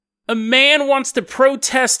A man wants to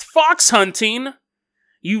protest fox hunting.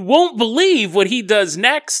 You won't believe what he does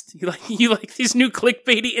next. You like these new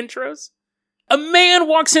clickbaity intros? A man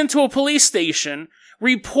walks into a police station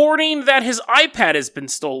reporting that his iPad has been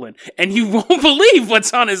stolen. And you won't believe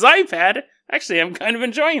what's on his iPad. Actually, I'm kind of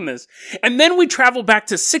enjoying this. And then we travel back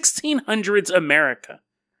to 1600s America,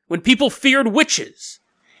 when people feared witches,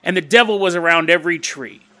 and the devil was around every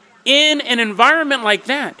tree. In an environment like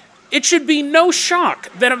that, it should be no shock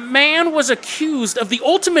that a man was accused of the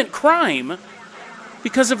ultimate crime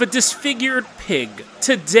because of a disfigured pig.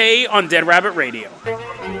 Today on Dead Rabbit Radio.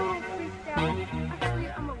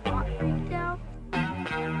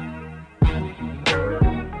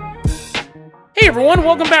 Hey everyone,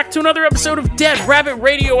 welcome back to another episode of Dead Rabbit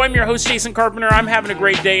Radio. I'm your host, Jason Carpenter. I'm having a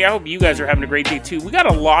great day. I hope you guys are having a great day too. We got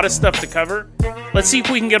a lot of stuff to cover. Let's see if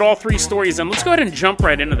we can get all three stories in. Let's go ahead and jump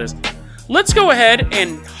right into this. Let's go ahead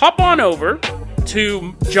and hop on over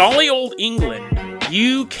to jolly old England,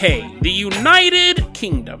 UK, the United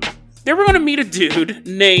Kingdom. They were going to meet a dude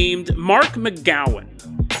named Mark McGowan.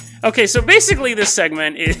 Okay, so basically this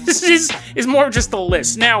segment is more just a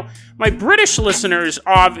list. Now, my British listeners,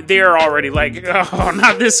 they're already like, oh,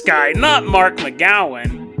 not this guy, not Mark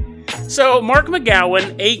McGowan. So, Mark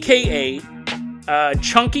McGowan, a.k.a.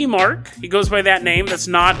 Chunky Mark, he goes by that name. That's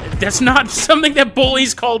not something that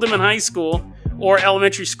bullies called him in high school, or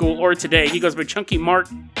elementary school, or today. He goes by Chunky Mark.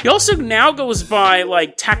 He also now goes by,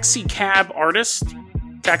 like, taxi cab artist,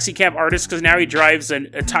 because now he drives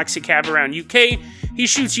a taxi cab around UK. He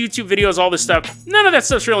shoots YouTube videos, all this stuff. None of that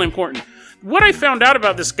stuff's really important. What I found out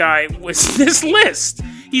about this guy was this list.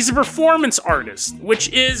 He's a performance artist, which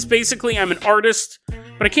is basically I'm an artist,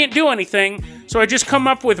 but I can't do anything, so I just come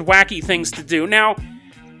up with wacky things to do. Now,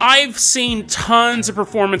 I've seen tons of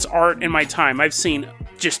performance art in my time. I've seen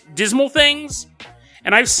just dismal things,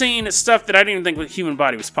 and I've seen stuff that I didn't even think the human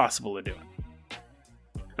body was possible to do.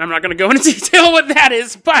 I'm not going to go into detail what that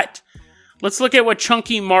is, but let's look at what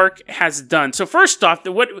Chunky Mark has done. So first off,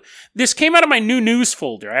 this came out of my new news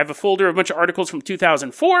folder. I have a folder of a bunch of articles from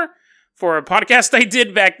 2004 for a podcast I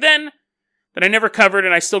did back then that I never covered,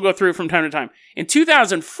 and I still go through from time to time. In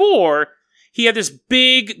 2004, he had this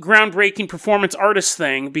big, groundbreaking performance artist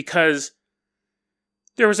thing because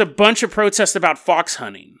there was a bunch of protests about fox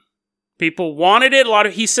hunting. People wanted it.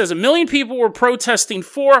 He says 1 million people were protesting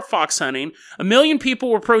for fox hunting. 1 million people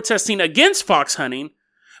were protesting against fox hunting.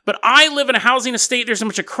 But I live in a housing estate, there's a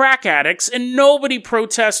bunch of crack addicts, and nobody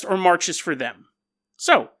protests or marches for them.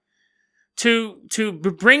 So, to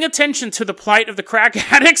bring attention to the plight of the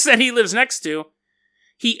crack addicts that he lives next to,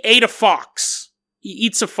 he ate a fox. He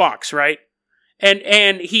eats a fox, right? And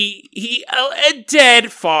a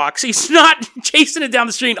dead fox. He's not chasing it down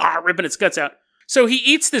the street, ripping its guts out. So he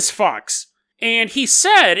eats this fox, and he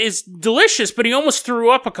said it's delicious, but he almost threw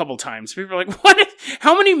up a couple times. People are like, what?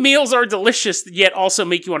 How many meals are delicious yet also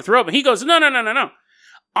make you want to throw up? And he goes, no.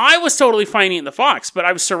 I was totally fine eating the fox, but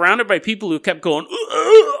I was surrounded by people who kept going,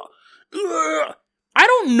 ugh. I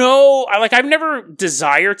don't know. I've never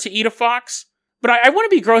desired to eat a fox, but I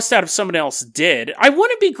wouldn't be grossed out if someone else did. I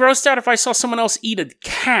wouldn't be grossed out if I saw someone else eat a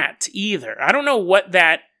cat either. I don't know what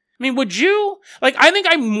that... I mean, would you? I think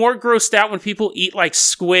I'm more grossed out when people eat,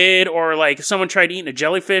 squid, or, someone tried eating a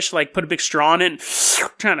jellyfish, put a big straw in it and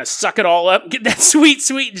trying to suck it all up, get that sweet,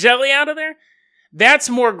 sweet jelly out of there.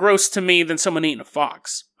 That's more gross to me than someone eating a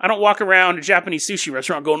fox. I don't walk around a Japanese sushi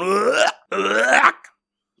restaurant going, ugh, ugh,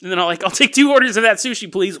 and then I'll take 2 orders of that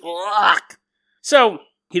sushi, please. Ugh. So,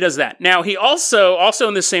 he does that. Now, he also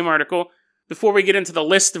in this same article, before we get into the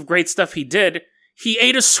list of great stuff he did, he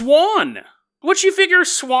ate a swan. What you figure,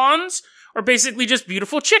 swans are basically just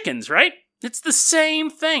beautiful chickens, right? It's the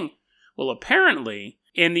same thing. Well, apparently,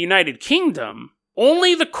 in the United Kingdom,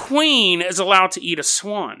 only the Queen is allowed to eat a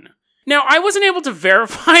swan. Now, I wasn't able to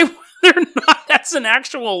verify whether or not that's an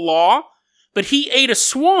actual law, but he ate a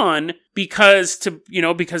swan because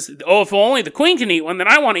if only the Queen can eat one, then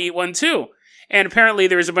I want to eat one too. And apparently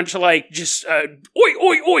there was a bunch of oi,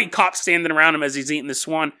 oi, oi, cops standing around him as he's eating the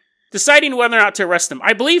swan, deciding whether or not to arrest him.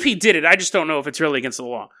 I believe he did it. I just don't know if it's really against the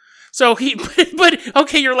law. So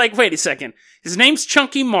okay, you're like, wait a second. His name's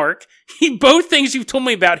Chunky Mark. Both things you've told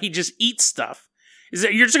me about, he just eats stuff.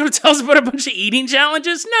 You're just going to tell us about a bunch of eating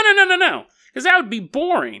challenges? No. Because that would be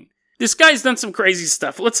boring. This guy's done some crazy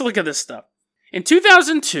stuff. Let's look at this stuff. In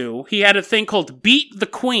 2002, he had a thing called Beat the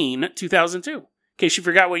Queen 2002. In case you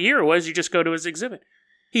forgot what year it was, you just go to his exhibit.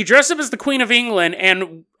 He dressed up as the Queen of England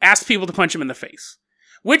and asked people to punch him in the face.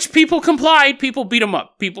 Which people complied, people beat him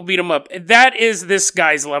up. That is this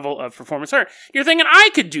guy's level of performance art. You're thinking,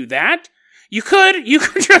 I could do that. You could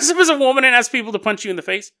dress up as a woman and ask people to punch you in the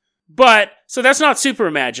face. But, so that's not super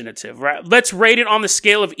imaginative, right? Let's rate it on the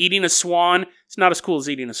scale of eating a swan. It's not as cool as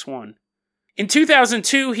eating a swan. In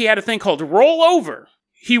 2002, he had a thing called Roll Over.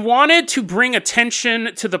 He wanted to bring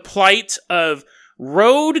attention to the plight of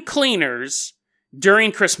road cleaners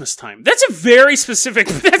during Christmas time. That's a very specific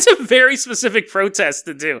protest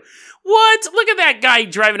to do. What? Look at that guy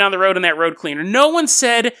driving down the road in that road cleaner. No one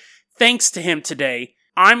said thanks to him today.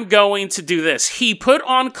 I'm going to do this. He put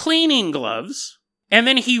on cleaning gloves, and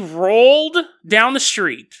then he rolled down the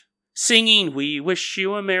street singing, "We wish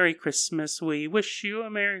you a Merry Christmas, we wish you a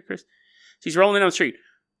Merry Christmas." So he's rolling down the street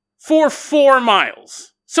for 4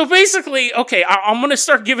 miles. So basically, okay, I'm going to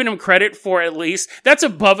start giving him credit for at least, that's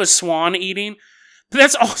above a swan eating, but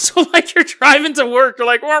that's also like you're driving to work, you're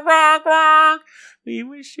like, "Wonk, wonk, wonk. We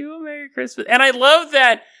wish you a Merry Christmas." And I love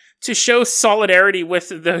that to show solidarity with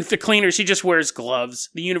the cleaners, he just wears gloves,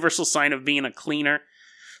 the universal sign of being a cleaner.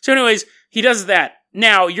 So anyways, he does that.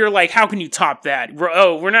 Now, you're like, how can you top that?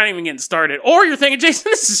 We're not even getting started. Or you're thinking,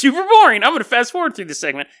 Jason, this is super boring. I'm going to fast forward through this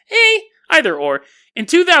segment. Hey, either or. In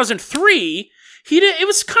 2003, it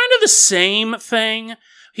was kind of the same thing.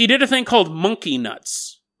 He did a thing called Monkey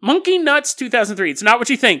Nuts. Monkey Nuts 2003. It's not what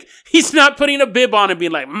you think. He's not putting a bib on and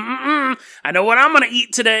being like, I know what I'm going to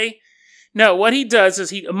eat today. No, what he does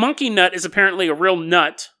is a monkey nut is apparently a real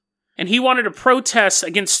nut. And he wanted to protest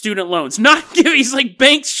against student loans. He's like,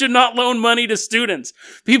 banks should not loan money to students.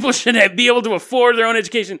 People should be able to afford their own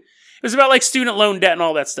education. It was about like student loan debt and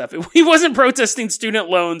all that stuff. He wasn't protesting student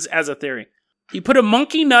loans as a theory. He put a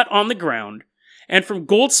monkey nut on the ground, and from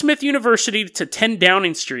Goldsmith University to 10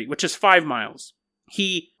 Downing Street, which is 5 miles,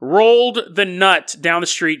 he rolled the nut down the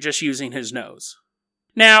street just using his nose.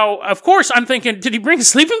 Now, of course, I'm thinking, did he bring a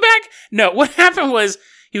sleeping bag? No, what happened was,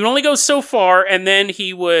 he would only go so far, and then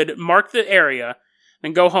he would mark the area,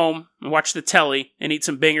 and go home, and watch the telly, and eat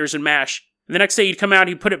some bangers and mash. And the next day he'd come out,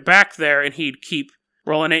 he'd put it back there, and he'd keep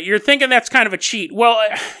rolling it. You're thinking that's kind of a cheat. Well,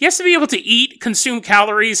 he has to be able to eat, consume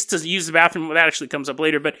calories to use the bathroom. That actually comes up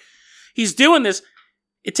later, but he's doing this.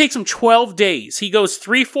 It takes him 12 days. He goes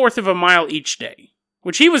 3/4 of a mile each day.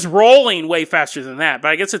 Which he was rolling way faster than that, but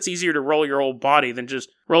I guess it's easier to roll your whole body than just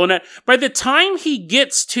rolling it. By the time he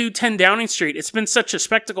gets to 10 Downing Street, it's been such a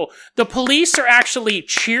spectacle. The police are actually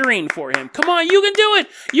cheering for him. Come on, you can do it!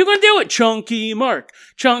 You can do it! Chunky Mark!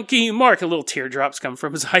 Chunky Mark! A little teardrops come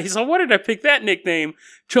from his eyes. Oh, why did I pick that nickname?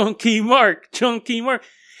 Chunky Mark! Chunky Mark!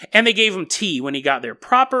 And they gave him tea when he got there.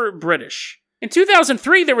 Proper British. In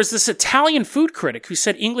 2003, there was this Italian food critic who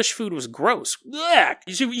said English food was gross. Ugh.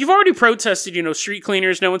 You've already protested, street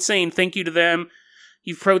cleaners. No one's saying thank you to them.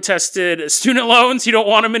 You've protested student loans. You don't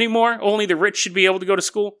want them anymore. Only the rich should be able to go to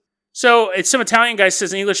school. So some Italian guy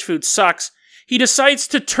says English food sucks. He decides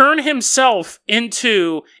to turn himself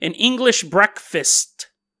into an English breakfast.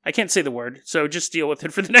 I can't say the word, so just deal with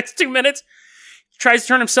it for the next 2 minutes. He tries to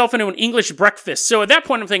turn himself into an English breakfast. So at that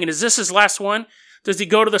point, I'm thinking, is this his last one? Does he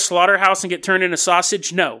go to the slaughterhouse and get turned into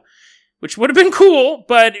sausage? No. Which would have been cool,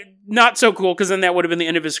 but not so cool, because then that would have been the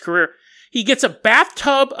end of his career. He gets a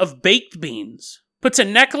bathtub of baked beans, puts a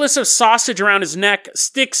necklace of sausage around his neck,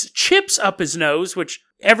 sticks chips up his nose, which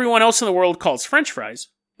everyone else in the world calls French fries,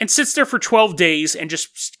 and sits there for 12 days and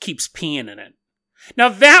just keeps peeing in it. Now,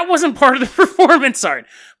 that wasn't part of the performance art.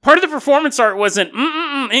 Part of the performance art wasn't,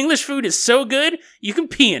 English food is so good, you can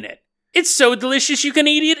pee in it. It's so delicious you can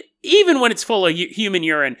eat it even when it's full of human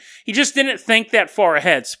urine. He just didn't think that far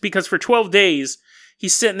ahead, because for 12 days,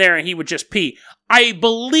 he's sitting there and he would just pee. I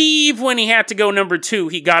believe when he had to go number 2,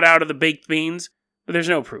 he got out of the baked beans, but there's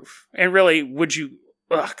no proof. And really,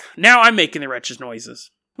 now I'm making the wretched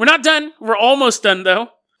noises. We're not done. We're almost done, though.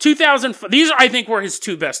 2005, these I think were his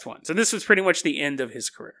 2 best ones, and this was pretty much the end of his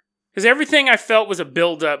career. Because everything I felt was a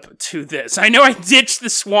build-up to this. I know I ditched the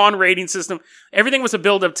Swan rating system. Everything was a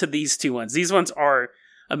build-up to these 2 ones. These ones are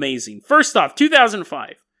amazing. First off,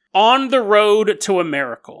 2005. On the Road to a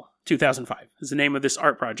Miracle. 2005 is the name of this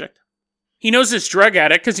art project. He knows this drug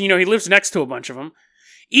addict because, he lives next to a bunch of them.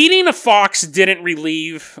 Eating a fox didn't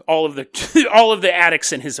relieve all of the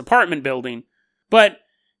addicts in his apartment building. But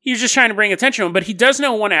he was just trying to bring attention to him, but he does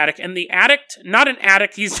know one addict, and the addict, not an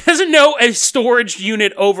addict, he doesn't know a storage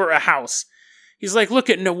unit over a house. He's like,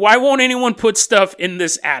 why won't anyone put stuff in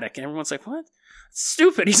this attic? And everyone's like, what? That's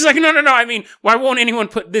stupid. He's like, no, why won't anyone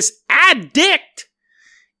put this addict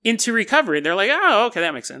into recovery? And they're like, oh, okay,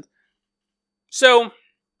 that makes sense. So,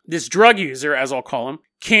 this drug user, as I'll call him,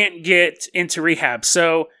 can't get into rehab.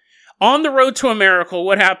 So, on the Road to a Miracle,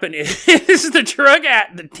 what happened is the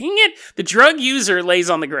drug user lays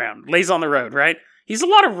on the ground, lays on the road, right? He's a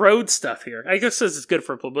lot of road stuff here. I guess this is good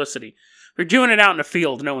for publicity. If you're doing it out in the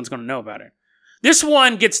field, no one's going to know about it. This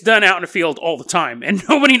one gets done out in the field all the time, and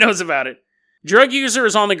nobody knows about it. Drug user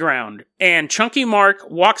is on the ground, and Chunky Mark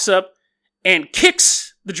walks up and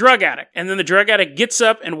kicks the drug addict. And then the drug addict gets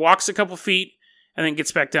up and walks a couple feet, and then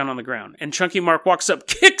gets back down on the ground. And Chunky Mark walks up,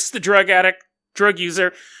 kicks the drug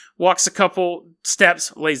user, walks a couple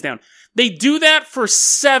steps, lays down. They do that for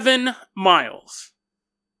 7 miles.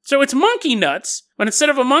 So it's monkey nuts, but instead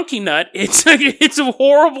of a monkey nut, it's a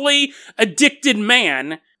horribly addicted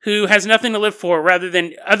man who has nothing to live for other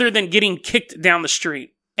than getting kicked down the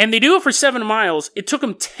street. And they do it for 7 miles. It took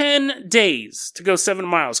him 10 days to go 7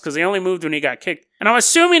 miles because they only moved when he got kicked. And I'm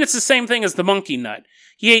assuming it's the same thing as the monkey nut.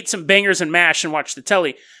 He ate some bangers and mash and watched the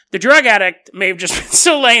telly. The drug addict may have just been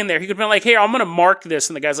still laying there. He could have been like, "Hey, I'm going to mark this."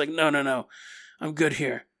 And the guy's like, No. I'm good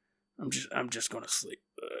here. I'm just going to sleep.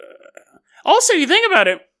 Also, you think about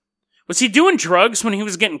it. Was he doing drugs when he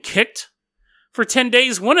was getting kicked for 10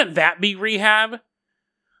 days? Wouldn't that be rehab?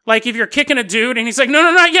 Like, if you're kicking a dude and he's like, no,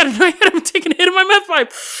 not yet, I'm taking a hit of my meth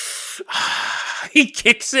pipe. He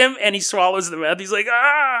kicks him and he swallows the meth. He's like,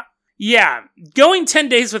 ah. Yeah, going 10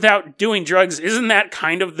 days without doing drugs, isn't that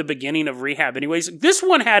kind of the beginning of rehab anyways? This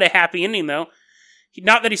one had a happy ending, though.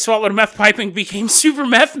 Not that he swallowed a meth pipe and became super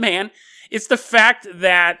meth man. It's the fact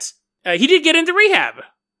that he did get into rehab.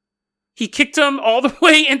 He kicked him all the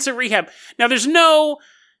way into rehab. Now,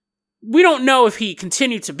 we don't know if he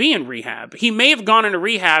continued to be in rehab. He may have gone into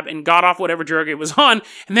rehab and got off whatever drug it was on,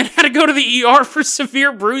 and then had to go to the ER for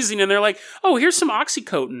severe bruising, and they're like, "Oh, here's some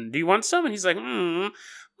Oxycontin. Do you want some?" And he's like,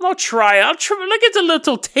 I'll try. Like, it's a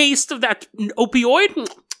little taste of that opioid.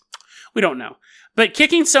 We don't know. But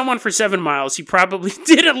kicking someone for 7 miles, he probably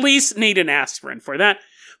did at least need an aspirin for that.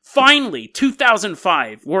 Finally,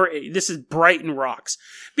 2005, this is Brighton rocks.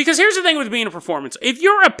 Because here's the thing with being a performance. If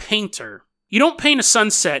you're a painter, you don't paint a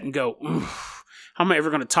sunset and go, how am I ever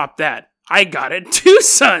going to top that? I got it. 2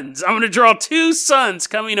 suns. I'm going to draw 2 suns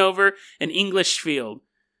coming over an English field.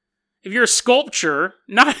 If you're a sculpture,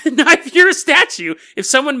 not if you're a statue, if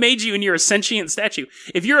someone made you and you're a sentient statue,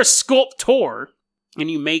 if you're a sculptor and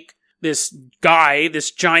you make this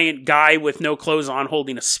giant guy with no clothes on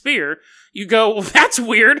holding a spear, you go, well, that's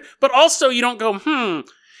weird, but also you don't go, how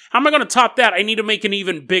am I going to top that? I need to make an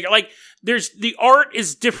even bigger, the art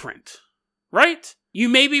is different, right? You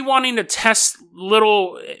may be wanting to test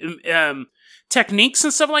little techniques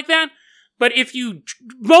and stuff like that, but if you,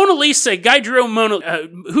 Mona Lisa,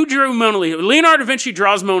 who drew Mona Lisa? Leonardo da Vinci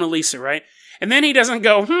draws Mona Lisa, right? And then he doesn't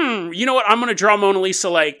go, you know what, I'm going to draw Mona Lisa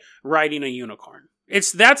like riding a unicorn.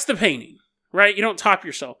 That's the painting, right? You don't top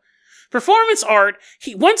yourself. Performance art,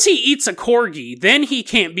 once he eats a corgi, then he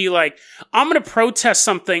can't be like, I'm going to protest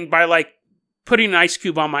something by putting an ice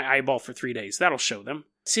cube on my eyeball for 3 days. That'll show them.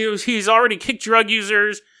 See, he's already kicked drug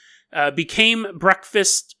users, became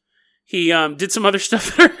breakfast. He did some other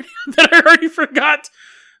stuff that I already forgot.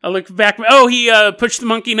 I look back. Oh, he pushed the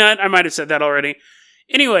monkey nut. I might have said that already.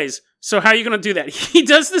 Anyways, so how are you going to do that? He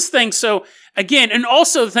does this thing. So again, and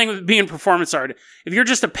also the thing with being performance art, if you're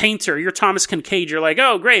just a painter, you're Thomas Kincaid, you're like,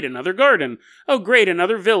 oh, great, another garden. Oh, great,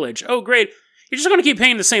 another village. Oh, great. You're just going to keep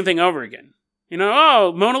painting the same thing over again.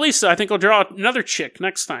 Oh, Mona Lisa, I think I'll draw another chick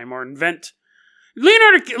next time, or invent.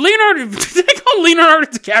 Leonardo, did I call Leonardo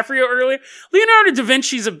DiCaprio earlier? Leonardo da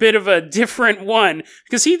Vinci's a bit of a different one,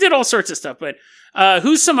 because he did all sorts of stuff, but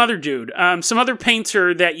who's some other dude? Some other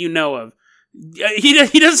painter that you know of? He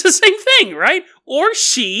does the same thing, right? Or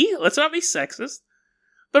she, let's not be sexist.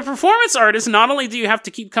 But performance artists, not only do you have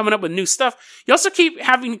to keep coming up with new stuff, you also keep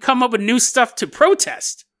having to come up with new stuff to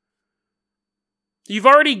protest. You've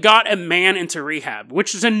already got a man into rehab,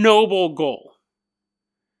 which is a noble goal.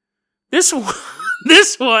 This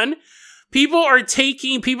one, people are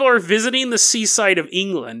visiting the seaside of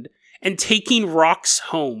England and taking rocks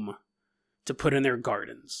home to put in their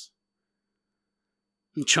gardens.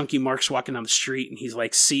 And Chunky Mark's walking down the street and he's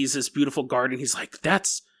sees this beautiful garden. He's like,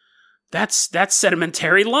 that's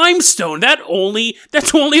sedimentary limestone. That only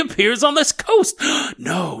appears on this coast.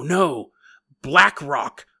 No. Black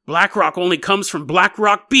rock. Black rock only comes from Black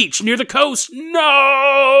Rock Beach near the coast.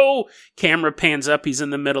 No! Camera pans up. He's in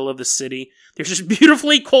the middle of the city. There's just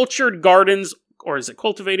beautifully cultured gardens, or is it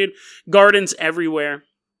cultivated? Gardens everywhere.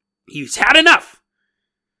 He's had enough.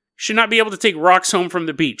 Should not be able to take rocks home from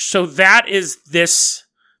the beach. So that is this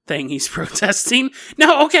thing he's protesting.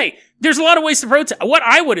 Now, okay, there's a lot of ways to protest. What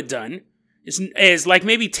I would have done is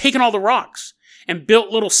maybe taken all the rocks and built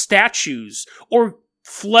little statues, or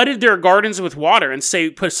flooded their gardens with water and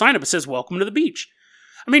put a sign up that says, "Welcome to the beach."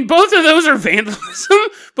 I mean, both of those are vandalism.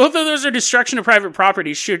 Both of those are destruction of private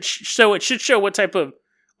property. It should show what type of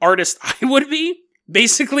artist I would be.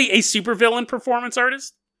 Basically, a supervillain performance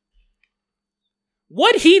artist.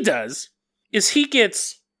 What he does is he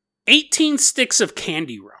gets 18 sticks of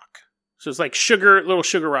candy rock. So it's like little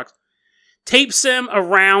sugar rocks. Tapes them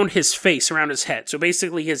around his face, around his head. So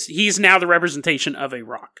basically he's now the representation of a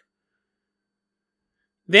rock.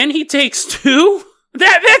 Then he takes 2...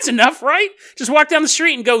 That's enough, right? Just walk down the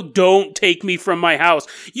street and go, don't take me from my house.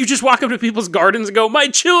 You just walk up to people's gardens and go, my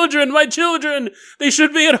children, they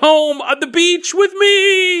should be at home on the beach with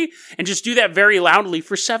me. And just do that very loudly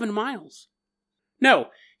for 7 miles. No,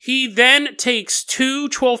 he then takes 2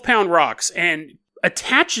 12-pound rocks and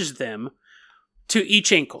attaches them to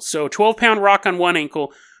each ankle. So 12-pound rock on one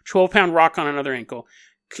ankle, 12-pound rock on another ankle.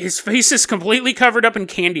 His face is completely covered up in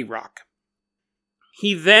candy rock.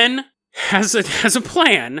 He then has a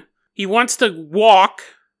plan. He wants to walk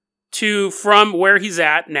from where he's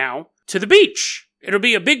at now to the beach. It'll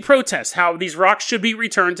be a big protest how these rocks should be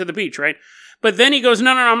returned to the beach, right? But then he goes,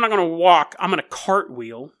 no, I'm not going to walk. I'm going to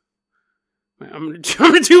cartwheel. I'm going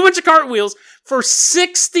to do a bunch of cartwheels for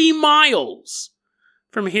 60 miles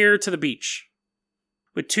from here to the beach.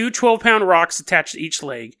 With 2 12-pound rocks attached to each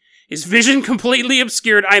leg. His vision completely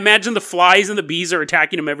obscured. I imagine the flies and the bees are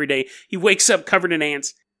attacking him every day. He wakes up covered in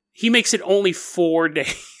ants. He makes it only 4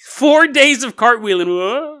 days. 4 days of cartwheeling.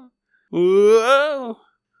 Whoa. Whoa.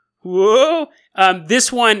 Whoa.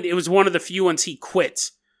 This one, it was one of the few ones he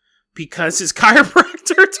quit. Because his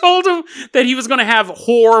chiropractor told him that he was going to have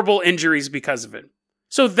horrible injuries because of it.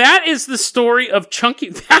 So that is the story of Chunky.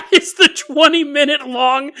 That is the 20-minute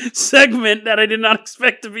long segment that I did not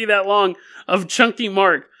expect to be that long of Chunky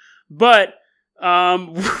Mark. But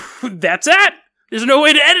that's it. There's no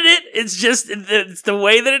way to edit it. It's the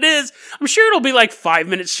way that it is. I'm sure it'll be like 5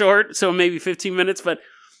 minutes short, so maybe 15 minutes, but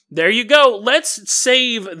there you go. Let's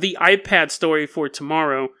save the iPad story for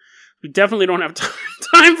tomorrow. We definitely don't have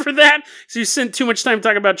time for that, so you spent too much time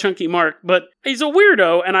talking about Chunky Mark, but he's a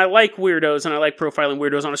weirdo, and I like weirdos, and I like profiling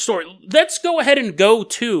weirdos on a story. Let's go ahead and go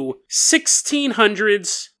to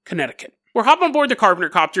 1600s Connecticut. We're hopping on board the Carpenter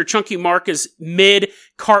Copter. Chunky Mark is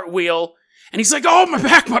mid-cartwheel, and he's like, oh, my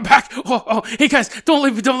back. Oh, hey guys, don't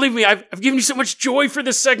leave me. I've given you so much joy for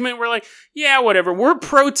this segment. We're like, yeah, whatever. We're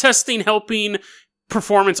protesting helping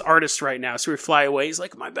performance artists right now. So we fly away. He's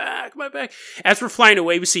like, my back. As we're flying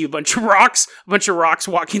away, we see a bunch of rocks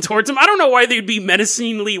walking towards him. I don't know why they'd be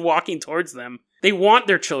menacingly walking towards them. They want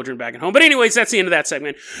their children back at home. But anyways, that's the end of that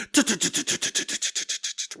segment.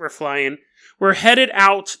 We're flying. We're headed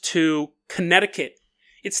out to Connecticut.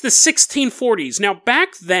 It's the 1640s. Now,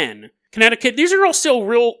 back then, Connecticut, these are all still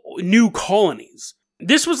real new colonies.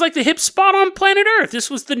 This was like the hip spot on planet Earth. This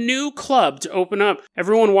was the new club to open up.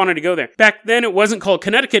 Everyone wanted to go there. Back then, it wasn't called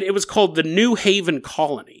Connecticut. It was called the New Haven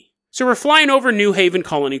Colony. So we're flying over New Haven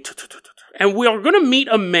Colony, and we are going to meet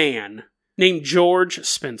a man named George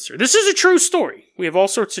Spencer. This is a true story. We have all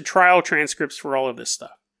sorts of trial transcripts for all of this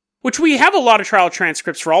stuff. Which we have a lot of trial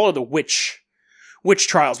transcripts for all of the witch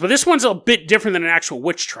trials. But this one's a bit different than an actual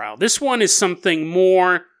witch trial. This one is something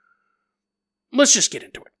more... Let's just get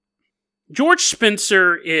into it. George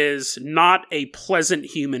Spencer is not a pleasant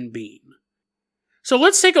human being. So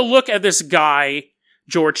let's take a look at this guy,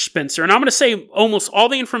 George Spencer. And I'm going to say almost all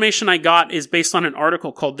the information I got is based on an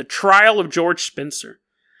article called The Trial of George Spencer.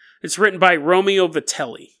 It's written by Romeo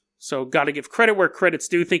Vitelli. So got to give credit where credit's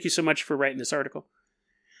due. Thank you so much for writing this article.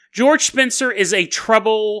 George Spencer is a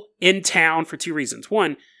trouble in town for 2 reasons.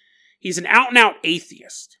 One, he's an out-and-out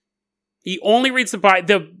atheist. He only reads the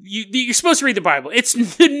Bible. You're supposed to read the Bible. It's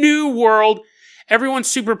the new world. Everyone's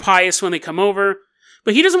super pious when they come over.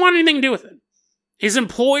 But he doesn't want anything to do with it. His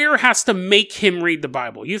employer has to make him read the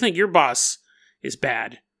Bible. You think your boss is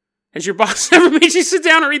bad. Has your boss ever made you sit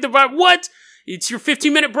down and read the Bible? What? It's your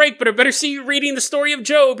 15-minute break, but I better see you reading the story of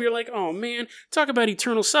Job. You're like, oh man, talk about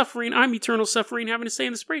eternal suffering. I'm eternal suffering having to stay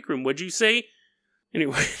in this break room. What'd you say?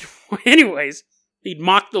 Anyways, he'd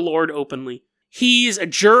mock the Lord openly. He's a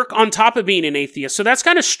jerk on top of being an atheist. So that's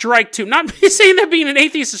kind of strike two. Not saying that being an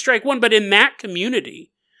atheist is strike one, but in that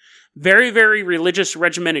community, very, very religious,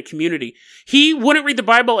 regimented community, he wouldn't read the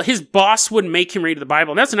Bible. His boss wouldn't make him read the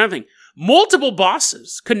Bible. And that's another thing. Multiple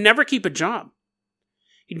bosses could never keep a job.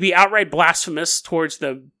 He'd be outright blasphemous towards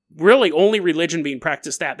the really only religion being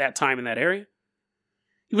practiced at that time in that area.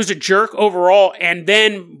 He was a jerk overall. And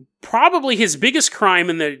then probably his biggest crime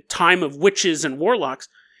in the time of witches and warlocks,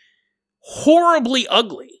 horribly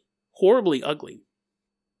ugly. Horribly ugly.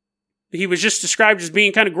 He was just described as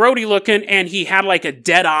being kind of grody looking, and he had like a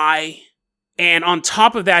dead eye. And on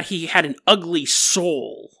top of that, he had an ugly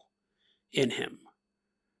soul in him.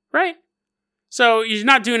 Right? So he's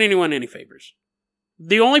not doing anyone any favors.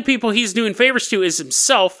 The only people he's doing favors to is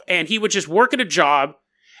himself, and he would just work at a job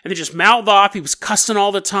and then just mouth off. He was cussing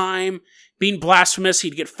all the time, being blasphemous,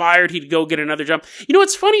 he'd get fired, he'd go get another job. You know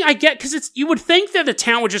what's funny? I get, because you would think that the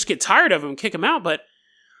town would just get tired of him and kick him out, but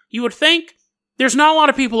you would think there's not a lot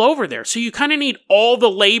of people over there, so you kind of need all the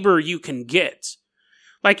labor you can get.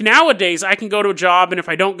 Like nowadays, I can go to a job, and if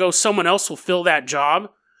I don't go, someone else will fill that job.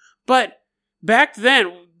 But back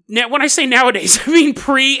then, when I say nowadays, I mean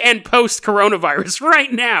pre and post coronavirus.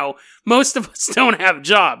 Right now, most of us don't have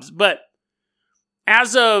jobs, but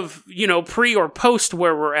as of, pre or post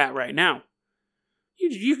where we're at right now,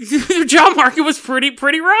 the job market was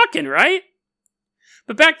pretty rocking, right?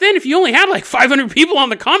 But back then, if you only had like 500 people on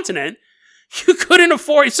the continent, you couldn't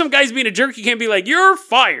afford, if some guy's being a jerk, you can't be like, you're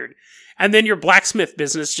fired. And then your blacksmith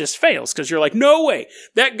business just fails because you're like, no way,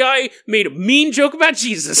 that guy made a mean joke about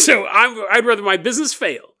Jesus, so I'd rather my business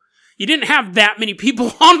fail. You didn't have that many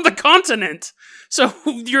people on the continent, so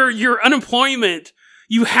your unemployment,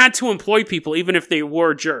 you had to employ people even if they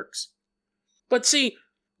were jerks. But see,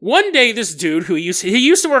 one day this dude he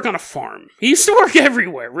used to work on a farm. He used to work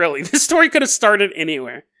everywhere, really. This story could have started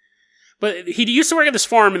anywhere. But he used to work at this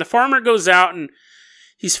farm, and the farmer goes out and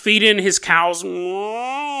he's feeding his cows.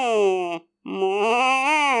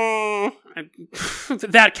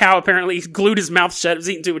 That cow apparently glued his mouth shut. Was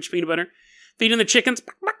eating too much peanut butter. Feeding the chickens.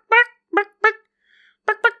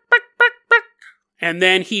 And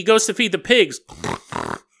then he goes to feed the pigs.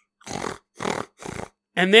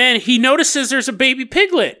 And then he notices there's a baby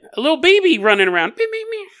piglet. A little baby running around. Me,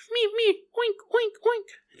 oink, oink, oink.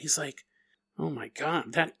 And he's like, oh my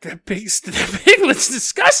God, that piglet's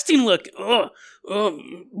disgusting looking.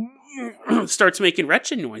 Starts making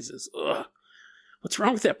wretched noises. Ugh. What's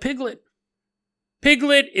wrong with that piglet?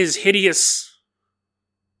 Piglet is hideous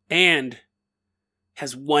and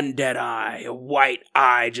has one dead eye, a white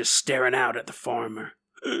eye just staring out at the farmer.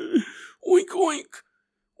 Oink, oink,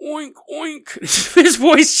 oink, oink. His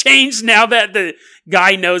voice changed now that the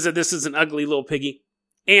guy knows that this is an ugly little piggy.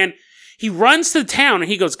 And he runs to the town and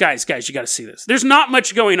he goes, guys, you gotta see this. There's not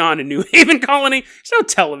much going on in New Haven Colony. There's no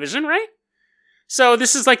television, right? So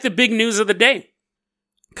this is like the big news of the day.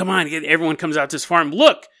 Come on, everyone comes out to this farm.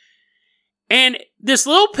 Look. And this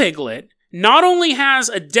little piglet not only has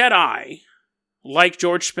a dead eye, like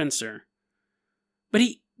George Spencer, but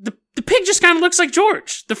the pig just kind of looks like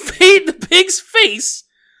George. The pig's face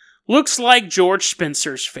looks like George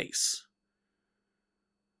Spencer's face.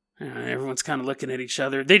 Everyone's kind of looking at each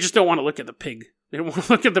other. They just don't want to look at the pig. They don't want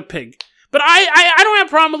to look at the pig. But I don't have a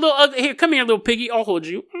problem with little ugly. Here, come here, little piggy. I'll hold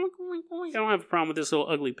you. I don't have a problem with this little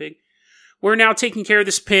ugly pig. We're now taking care of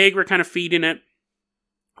this pig. We're kind of feeding it.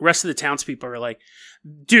 The rest of the townspeople are like,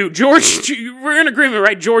 dude, George, we're in agreement,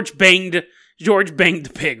 right? George banged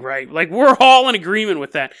the pig, right? Like, we're all in agreement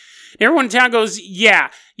with that. Everyone in town goes, yeah,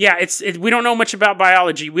 we don't know much about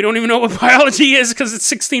biology. We don't even know what biology is because it's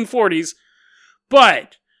 1640s.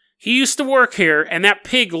 But he used to work here, and that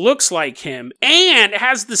pig looks like him, and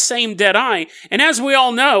has the same dead eye. And as we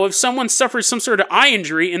all know, if someone suffers some sort of eye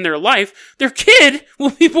injury in their life, their kid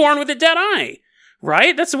will be born with a dead eye.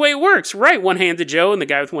 Right? That's the way it works, right? One-handed Joe, and the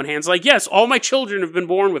guy with one hand's like, yes, all my children have been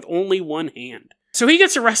born with only one hand. So he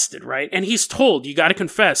gets arrested, right? And he's told, you gotta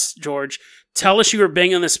confess, George. Tell us you were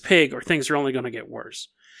banging this pig, or things are only gonna get worse.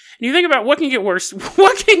 And you think about what can get worse?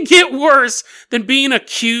 What can get worse than being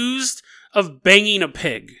accused of banging a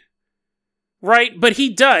pig? Right? But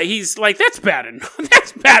he does. He's like, that's bad enough.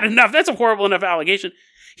 That's bad enough. That's a horrible enough allegation.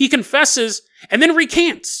 He confesses and then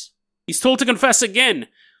recants. He's told to confess again.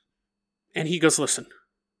 And he goes, listen,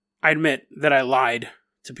 I admit that I lied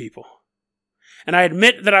to people. And I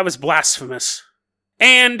admit that I was blasphemous.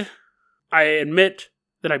 And I admit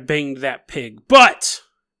that I banged that pig. But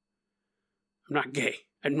I'm not gay.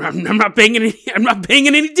 I'm not banging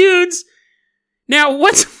any dudes. Now,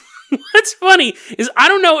 what's funny is I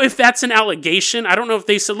don't know if that's an allegation. I don't know if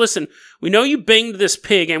they said, listen, we know you banged this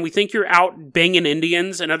pig and we think you're out banging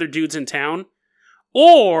Indians and other dudes in town.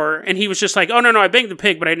 And he was just like, oh, no, I banged the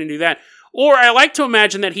pig, but I didn't do that. Or I like to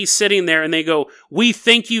imagine that he's sitting there and they go, we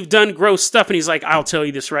think you've done gross stuff. And he's like, I'll tell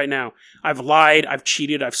you this right now. I've lied, I've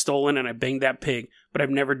cheated, I've stolen, and I banged that pig, but I've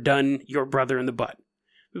never done your brother in the butt.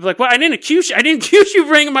 We'd be like, well, I didn't accuse you of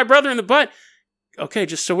banging my brother in the butt. Okay,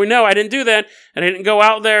 just so we know, I didn't do that. And I didn't go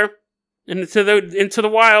out there into the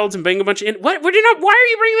wilds and bang a bunch of... Why are you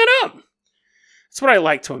bringing that up? That's what I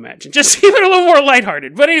like to imagine. Just keep it a little more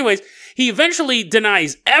lighthearted. But anyways, he eventually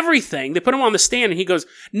denies everything. They put him on the stand and he goes,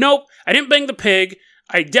 nope, I didn't bang the pig.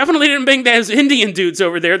 I definitely didn't bang those Indian dudes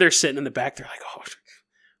over there. They're sitting in the back. They're like, oh,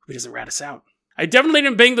 he doesn't rat us out. I definitely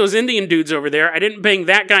didn't bang those Indian dudes over there. I didn't bang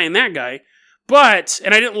that guy and that guy.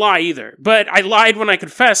 And I didn't lie either. But I lied when I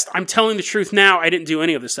confessed. I'm telling the truth now. I didn't do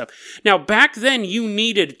any of this stuff. Now, back then, you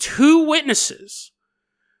needed 2 witnesses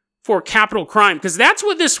for capital crime, because that's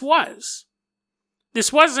what this was.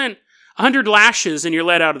 This wasn't 100 lashes and you're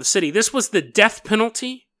let out of the city. This was the death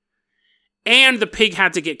penalty, and the pig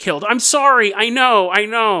had to get killed. I'm sorry, I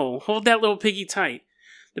know. Hold that little piggy tight.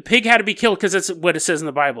 The pig had to be killed because that's what it says in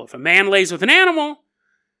the Bible. If a man lays with an animal,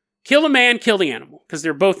 kill the man, kill the animal, because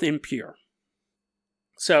they're both impure.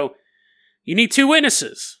 So, you need 2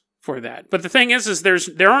 witnesses for that. But the thing is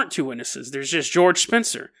there aren't 2 witnesses. There's just George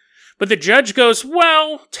Spencer. But the judge goes,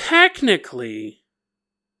 well, technically,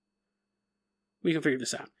 we can figure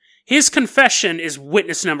this out. His confession is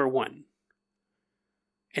witness number 1.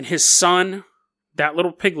 And his son, that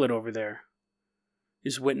little piglet over there,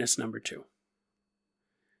 is witness number 2.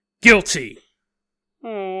 Guilty.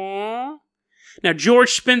 Aww. Now,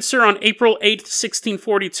 George Spencer, on April 8th,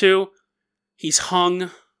 1642, he's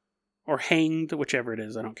hung or hanged, whichever it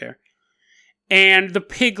is, I don't care. And the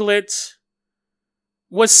piglet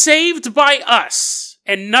was saved by us,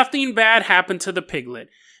 and nothing bad happened to the piglet.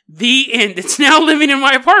 The end. It's now living in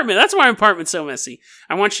my apartment. That's why my apartment's so messy.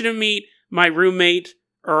 I want you to meet my roommate,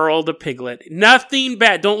 Earl the piglet. Nothing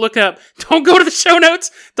bad. Don't look up. Don't go to the show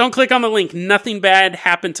notes. Don't click on the link. Nothing bad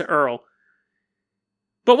happened to Earl.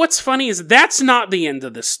 But what's funny is that's not the end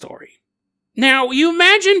of this story. Now, you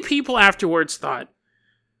imagine people afterwards thought,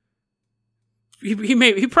 he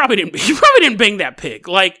probably didn't bang that pig.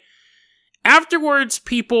 Like, afterwards,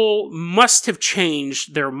 people must have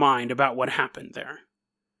changed their mind about what happened there.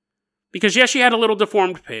 Because yes, you had a little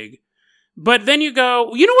deformed pig. But then you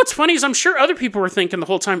go, you know what's funny is I'm sure other people were thinking the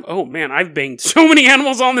whole time, oh man, I've banged so many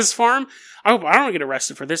animals on this farm. I hope I don't get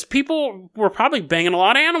arrested for this. People were probably banging a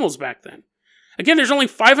lot of animals back then. Again, there's only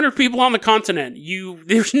 500 people on the continent.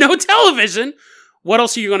 There's no television. What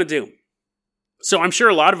else are you going to do? So I'm sure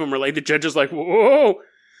a lot of them were like, the judge is like, whoa.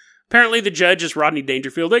 Apparently the judge is Rodney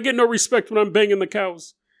Dangerfield. I get no respect when I'm banging the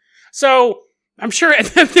cows. So I'm sure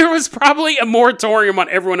there was probably a moratorium on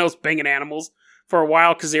everyone else banging animals for a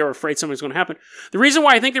while because they were afraid something was going to happen. The reason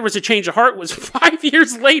why I think there was a change of heart was 5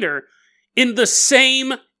 years later in the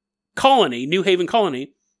same colony, New Haven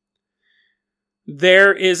colony,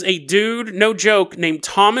 there is a dude, no joke, named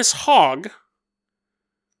Thomas Hogg,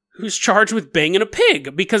 who's charged with banging a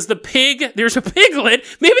pig because there's a piglet.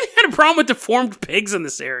 Maybe they had a problem with deformed pigs in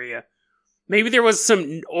this area. Maybe there was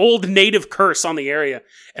some old native curse on the area.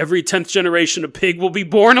 Every 10th generation of pig will be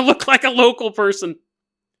born to look like a local person.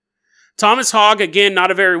 Thomas Hogg, again,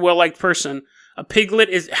 not a very well-liked person. A piglet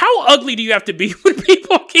is... How ugly do you have to be when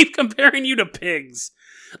people keep comparing you to pigs?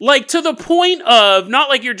 Like, to the point of, not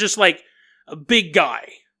like you're just like a big guy,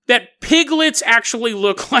 that piglets actually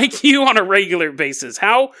look like you on a regular basis.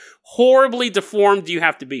 How horribly deformed do you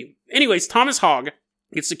have to be? Anyways, Thomas Hogg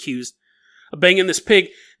gets accused of banging this pig.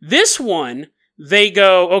 This one, they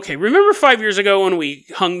go, okay, remember 5 years ago when we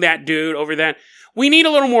hung that dude over that? We need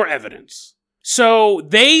a little more evidence. So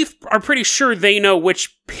they are pretty sure they know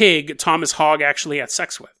which pig Thomas Hogg actually had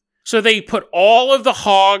sex with. So they put all of the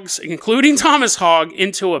hogs, including Thomas Hogg,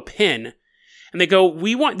 into a pen. And they go,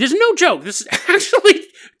 there's no joke. This is actually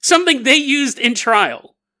something they used in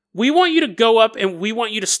trial. We want you to go up and we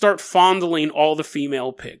want you to start fondling all the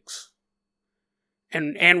female pigs.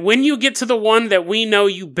 And when you get to the one that we know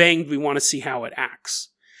you banged, we want to see how it acts.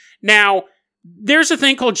 Now, there's a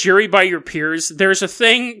thing called jury by your peers. There's a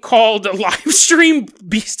thing called live stream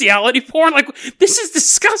bestiality porn. Like, this is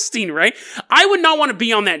disgusting, right? I would not want to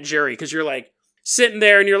be on that jury because you're like sitting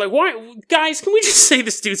there and you're like, why, guys, can we just say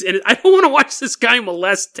this dude's in it? I don't want to watch this guy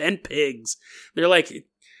molest 10 pigs. They're like,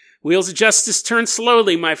 wheels of justice turn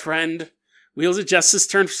slowly, my friend. Wheels of justice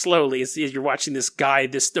turn slowly as you're watching this guy,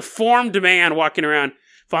 this deformed man walking around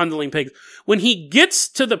fondling pigs. When he gets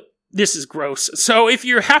to this is gross. So if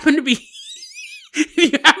you happen to be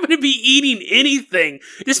eating anything,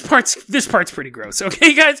 this part's pretty gross,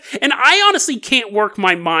 okay, guys? And I honestly can't work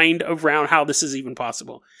my mind around how this is even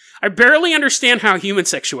possible. I barely understand how human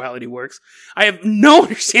sexuality works. I have no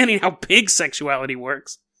understanding how pig sexuality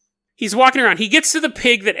works. He's walking around. He gets to the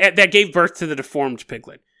pig that gave birth to the deformed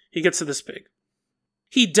piglet. He gets to this pig.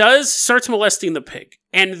 He starts molesting the pig.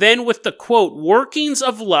 And then with the quote, workings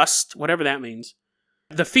of lust, whatever that means,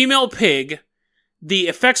 the female pig, the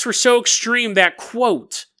effects were so extreme that,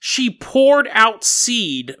 quote, she poured out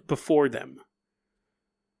seed before them.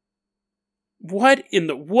 What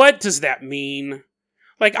does that mean?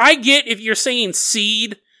 Like, I get if you're saying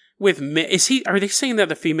seed with, are they saying that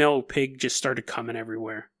the female pig just started coming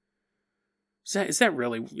everywhere? Is that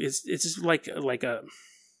really, is like a,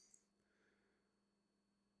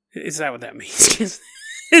 is that what that means?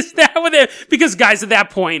 Is that what because guys, at that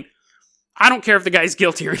point, I don't care if the guy's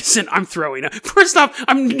guilty or innocent, I'm throwing up. First off,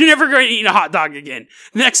 I'm never going to eat a hot dog again.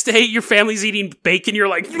 Next day, your family's eating bacon, you're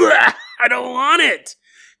like, I don't want it.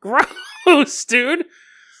 Gross, dude.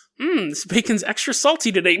 This bacon's extra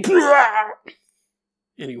salty today.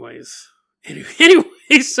 Anyways,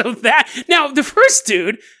 so that, now the first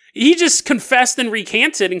dude, he just confessed and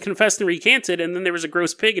recanted, and then there was a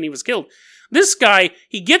gross pig and he was killed. This guy,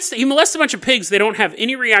 he molests a bunch of pigs, they don't have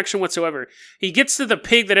any reaction whatsoever. He gets to the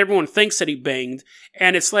pig that everyone thinks that he banged,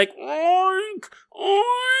 and it's like, oink,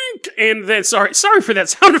 oink, and then, sorry for that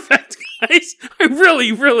sound effect, guys. I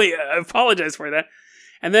really apologize for that.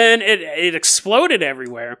 And then it exploded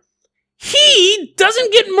everywhere. He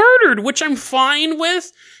doesn't get murdered, which I'm fine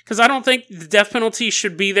with, because I don't think the death penalty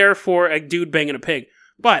should be there for a dude banging a pig.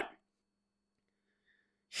 But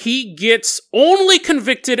he gets only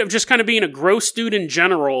convicted of just kind of being a gross dude in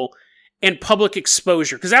general and public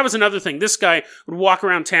exposure. Because that was another thing. This guy would walk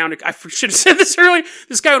around town. I should have said this earlier.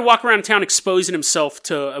 This guy would walk around town exposing himself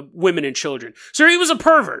to women and children. So he was a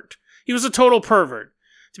pervert. He was a total pervert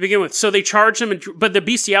to begin with. So they charged him, but the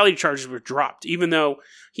bestiality charges were dropped, even though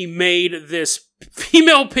he made this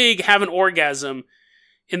female pig have an orgasm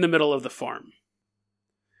in the middle of the farm.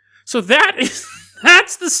 So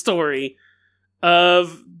that's the story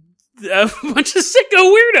of a bunch of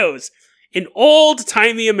sicko weirdos in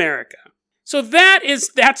old-timey America. So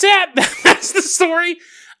that's it. That's the story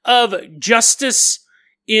of justice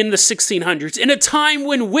in the 1600s, in a time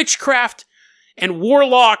when witchcraft and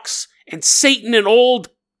warlocks and Satan and old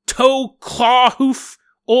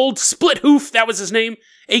old split hoof, that was his name,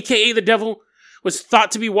 aka the devil, was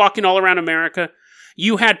thought to be walking all around America.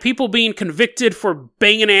 You had people being convicted for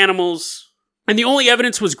banging animals, and the only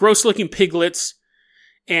evidence was gross-looking piglets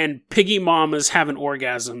and piggy mamas having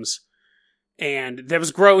orgasms. And that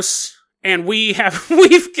was gross. And you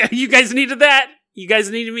guys needed that. You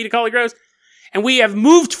guys needed me to call it gross. And we have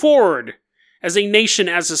moved forward as a nation,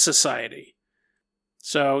 as a society.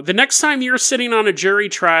 So the next time you're sitting on a jury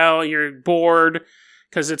trial and you're bored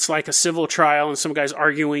because it's like a civil trial and some guy's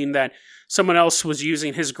arguing that someone else was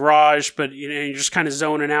using his garage, but you're just kind of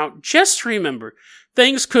zoning out, just remember,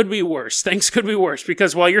 things could be worse. Things could be worse,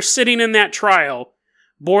 because while you're sitting in that trial,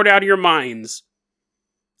 bored out of your minds,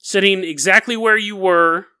 sitting exactly where you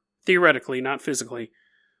were, theoretically, not physically,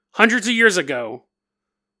 hundreds of years ago,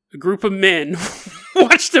 a group of men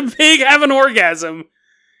watched a pig have an orgasm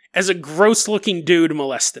as a gross-looking dude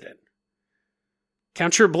molested it.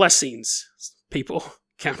 Count your blessings, people.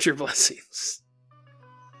 Count your blessings.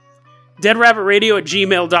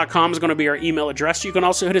 DeadRabbitRadio@gmail.com is going to be our email address. You can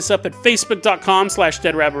also hit us up at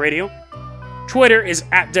Facebook.com/DeadRabbitRadio. Twitter is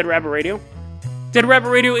 @DeadRabbitRadio. Dead Rabbit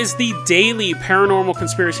Radio is the daily paranormal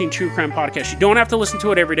conspiracy and true crime podcast. You don't have to listen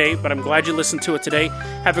to it every day, but I'm glad you listened to it today.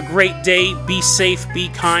 Have a great day. Be safe. Be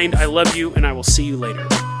kind. I love you, and I will see you later.